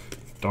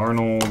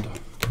 Darnold,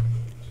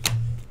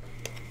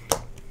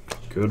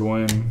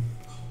 Goodwin,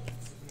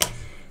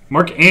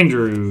 Mark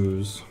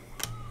Andrews,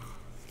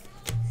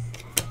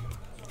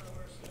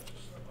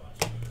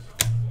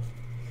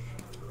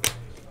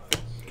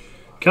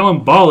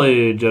 Kellen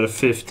Ballage at a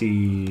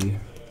 50.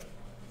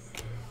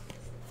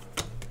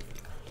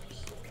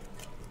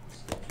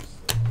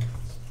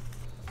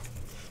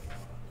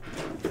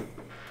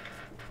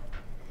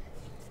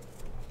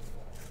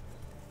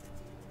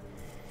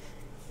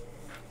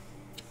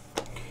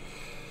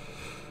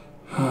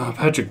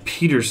 Patrick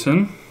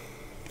Peterson.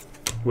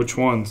 Which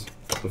ones?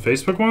 The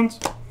Facebook ones?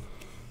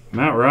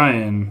 Matt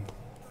Ryan.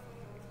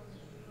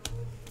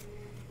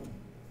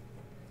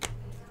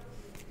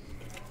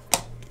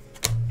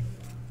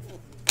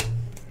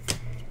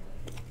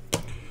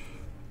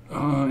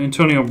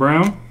 Antonio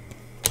Brown.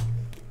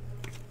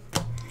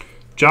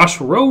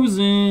 Josh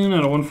Rosen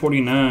at a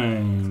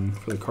 149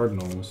 for the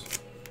Cardinals.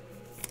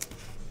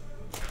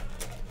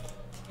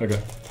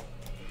 Okay.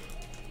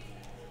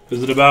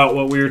 Is it about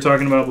what we were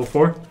talking about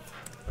before?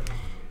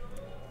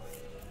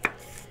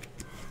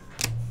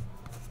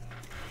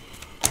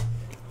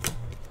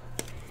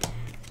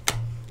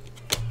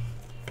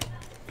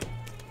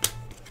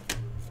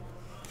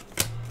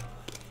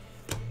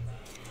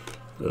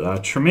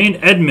 Tremaine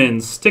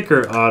Edmonds,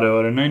 sticker auto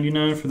at a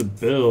 99 for the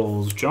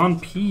Bills. John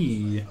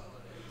P.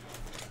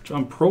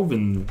 John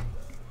Provin.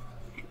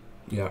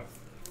 Yeah.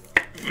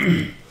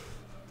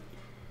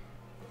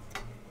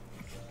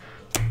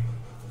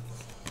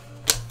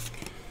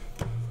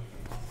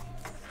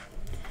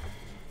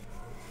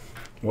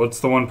 What's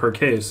the one per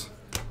case?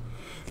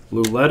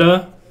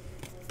 Luletta.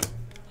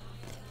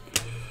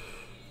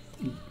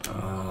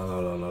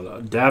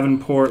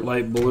 Davenport,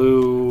 light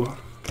blue.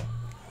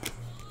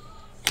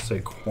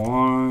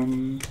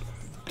 Saquon,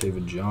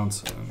 David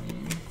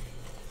Johnson.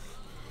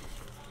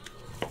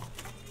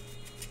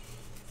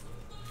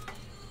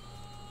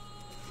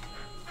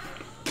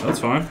 That's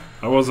fine.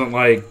 I wasn't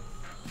like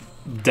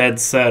dead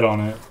set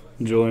on it,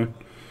 Julian.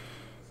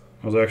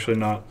 I was actually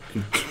not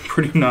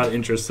pretty not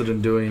interested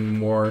in doing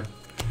more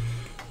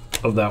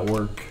of that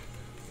work.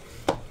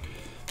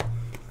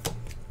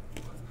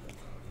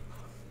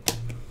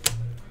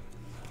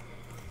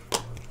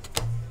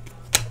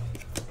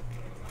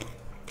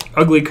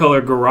 Ugly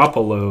color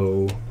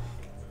Garoppolo.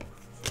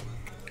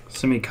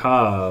 Simi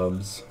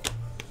Cobbs.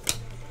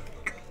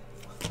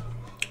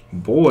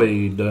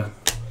 Boyd.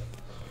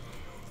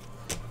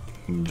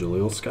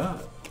 Jaleel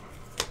Scott.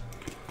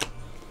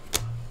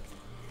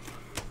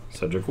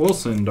 Cedric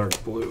Wilson,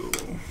 dark blue.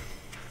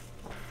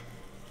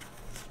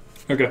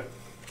 Okay.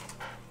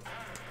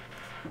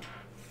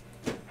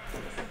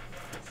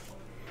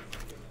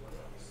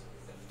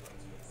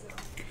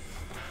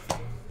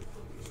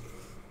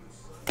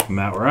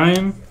 Matt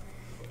Ryan.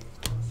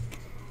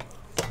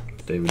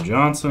 David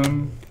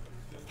Johnson.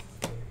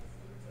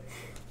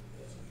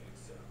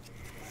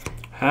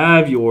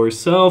 Have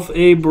yourself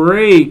a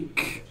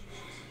break.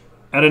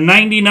 At a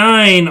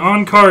 99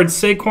 on card,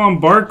 Saquon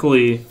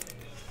Barkley.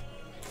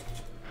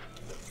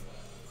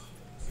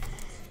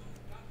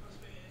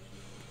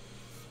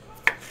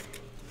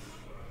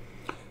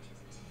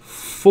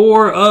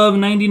 Four of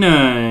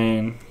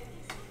 99.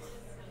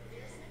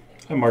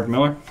 Hi, Mark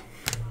Miller.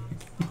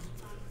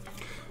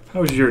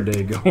 How's your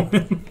day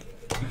going?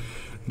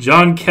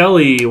 John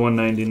Kelly,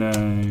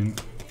 199.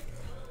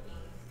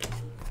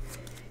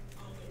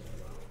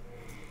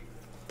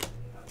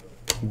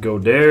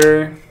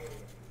 Godare.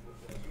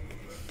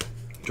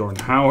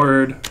 Jordan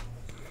Howard.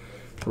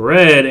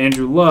 Red,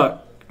 Andrew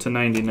Luck to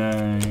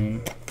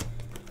 99.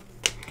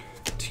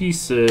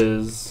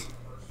 Teases.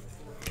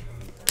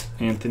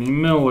 Anthony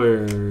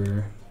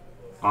Miller.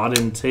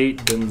 Auden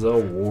Tate,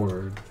 Denzel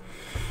Ward.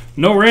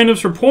 No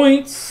randoms for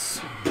points,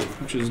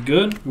 which is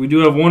good. We do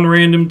have one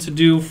random to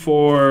do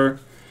for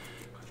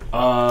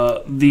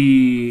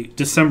the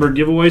December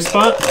giveaway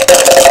spot.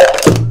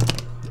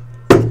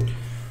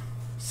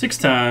 6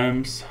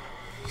 times.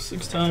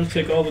 6 times,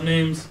 take all the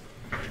names.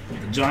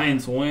 The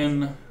Giants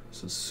win.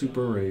 This is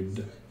super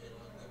rigged.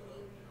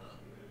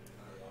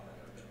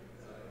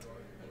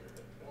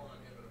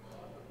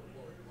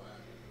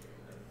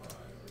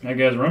 Alright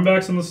guys,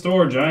 runbacks in the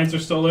store. Giants are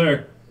still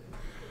there.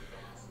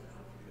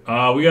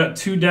 We got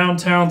 2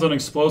 downtowns on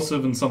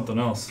explosive and something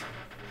else.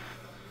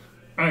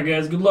 Alright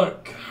guys, good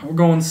luck. We're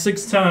going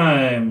 6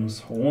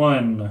 times.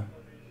 1.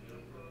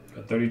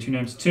 Got 32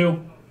 names. 2,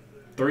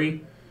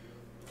 3,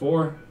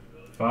 4,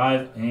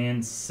 5,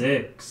 and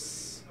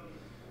 6.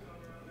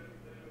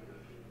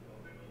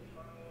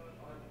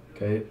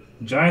 Okay.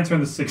 Giants are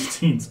in the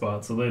 16th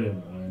spot, so they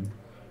didn't win.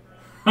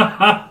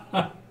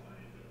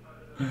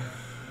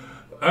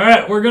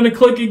 Alright, we're going to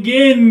click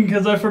again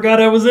because I forgot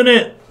I was in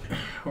it.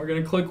 We're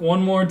going to click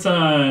one more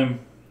time.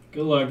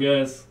 Good luck,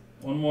 guys.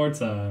 One more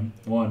time.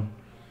 1.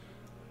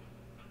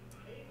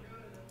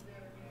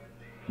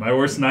 My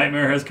worst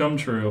nightmare has come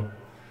true.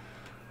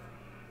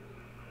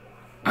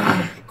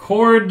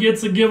 Cord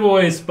gets a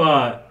giveaway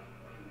spot.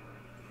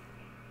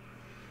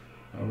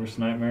 My worst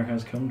nightmare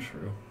has come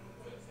true.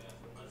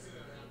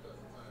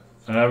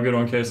 Have a good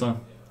one, Kason.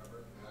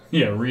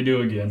 Yeah,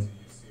 redo again.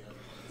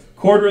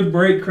 Cord with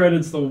break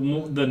credits, the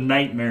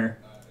nightmare.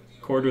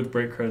 Cord with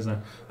break credits.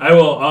 I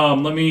will.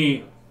 Let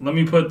me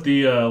put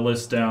the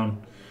list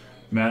down,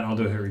 Matt. I'll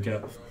do a hit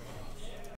recap.